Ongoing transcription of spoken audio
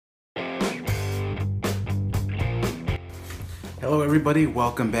Hello everybody,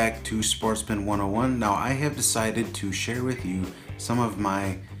 welcome back to Sportsman 101. Now I have decided to share with you some of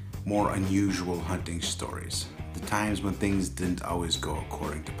my more unusual hunting stories. The times when things didn't always go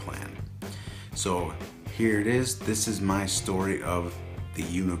according to plan. So here it is. This is my story of the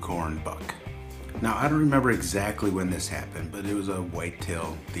unicorn buck. Now I don't remember exactly when this happened, but it was a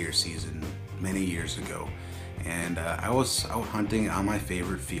whitetail deer season many years ago. And I was out hunting on my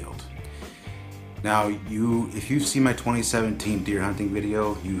favorite field. Now, if you've seen my 2017 deer hunting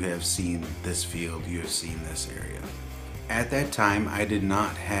video, you have seen this field, you have seen this area. At that time, I did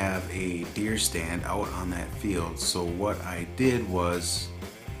not have a deer stand out on that field, so what I did was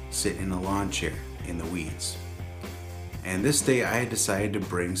sit in a lawn chair in the weeds. And this day, I decided to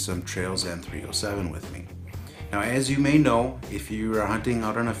bring some Trails N307 with me. Now, as you may know, if you are hunting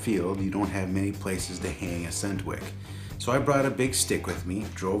out on a field, you don't have many places to hang a scent wick. So I brought a big stick with me,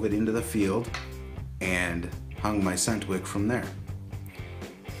 drove it into the field, and hung my scent wick from there.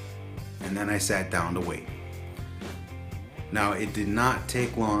 And then I sat down to wait. Now it did not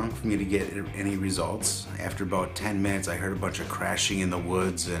take long for me to get any results. After about 10 minutes I heard a bunch of crashing in the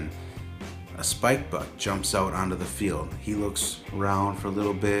woods and a spike buck jumps out onto the field. He looks around for a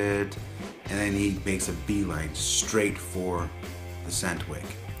little bit and then he makes a beeline straight for the scent wick.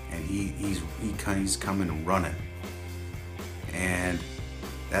 And he's coming running. And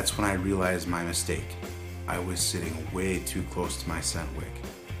that's when I realized my mistake. I was sitting way too close to my scent wick.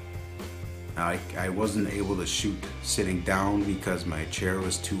 Now, I wasn't able to shoot sitting down because my chair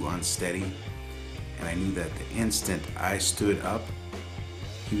was too unsteady, and I knew that the instant I stood up,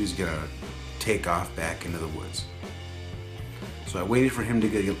 he was gonna take off back into the woods. So I waited for him to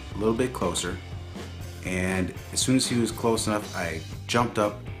get a little bit closer, and as soon as he was close enough, I jumped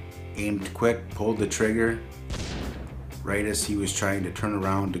up, aimed quick, pulled the trigger. Right as he was trying to turn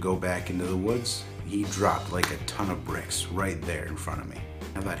around to go back into the woods, he dropped like a ton of bricks right there in front of me.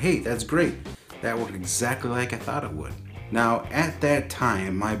 I thought, hey, that's great. That worked exactly like I thought it would. Now, at that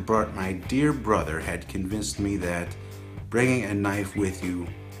time, my dear brother had convinced me that bringing a knife with you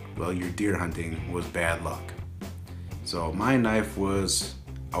while you're deer hunting was bad luck. So my knife was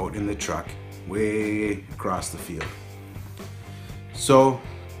out in the truck, way across the field. So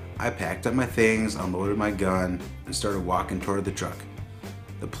I packed up my things, unloaded my gun, and started walking toward the truck.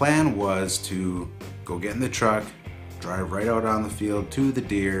 The plan was to go get in the truck, drive right out on the field to the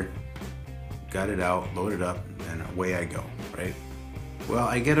deer, gut it out, load it up, and away I go, right? Well,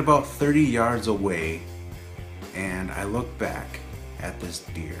 I get about 30 yards away, and I look back at this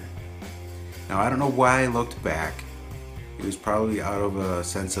deer. Now, I don't know why I looked back. It was probably out of a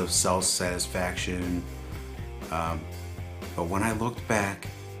sense of self-satisfaction, but when I looked back,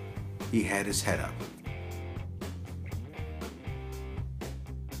 he had his head up.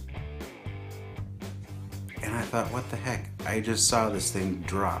 And I thought, what the heck? I just saw this thing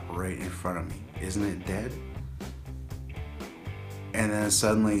drop right in front of me. Isn't it dead? And then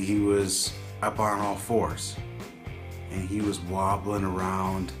suddenly he was up on all fours. And he was wobbling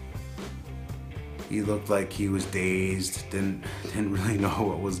around. He looked like he was dazed, didn't really know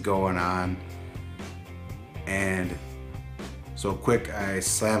what was going on. And so quick, I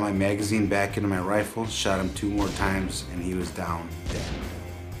slammed my magazine back into my rifle, shot him 2 more times, and he was down dead.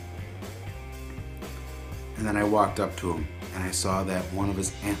 And then I walked up to him, and I saw that one of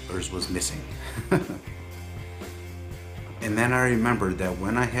his antlers was missing. And then I remembered that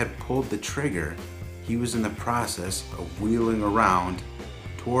when I had pulled the trigger, he was in the process of wheeling around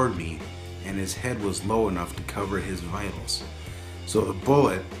toward me, and his head was low enough to cover his vitals. So the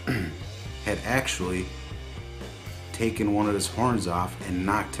bullet had actually taken one of his horns off and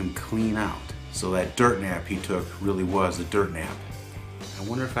knocked him clean out. So that dirt nap he took really was a dirt nap. I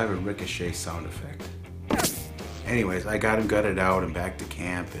wonder if I have a ricochet sound effect. Anyways, I got him gutted out and back to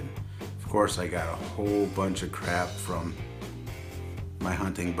camp, and of course I got a whole bunch of crap from my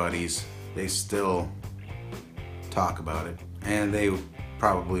hunting buddies. They still talk about it, and they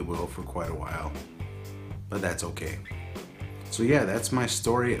probably will for quite a while, but that's okay. So yeah, that's my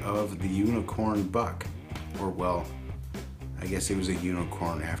story of the unicorn buck. Or well, I guess it was a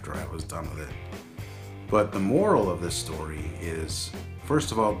unicorn after I was done with it. But the moral of this story is,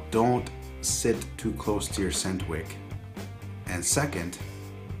 first of all, don't sit too close to your scent wick. And second,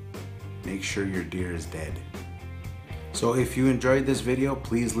 make sure your deer is dead. So if you enjoyed this video,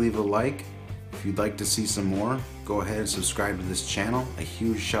 please leave a like. If you'd like to see some more, go ahead and subscribe to this channel. A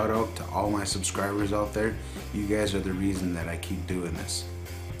huge shout out to all my subscribers out there. You guys are the reason that I keep doing this.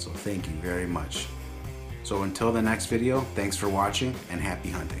 So thank you very much. So until the next video, thanks for watching and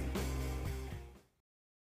happy hunting.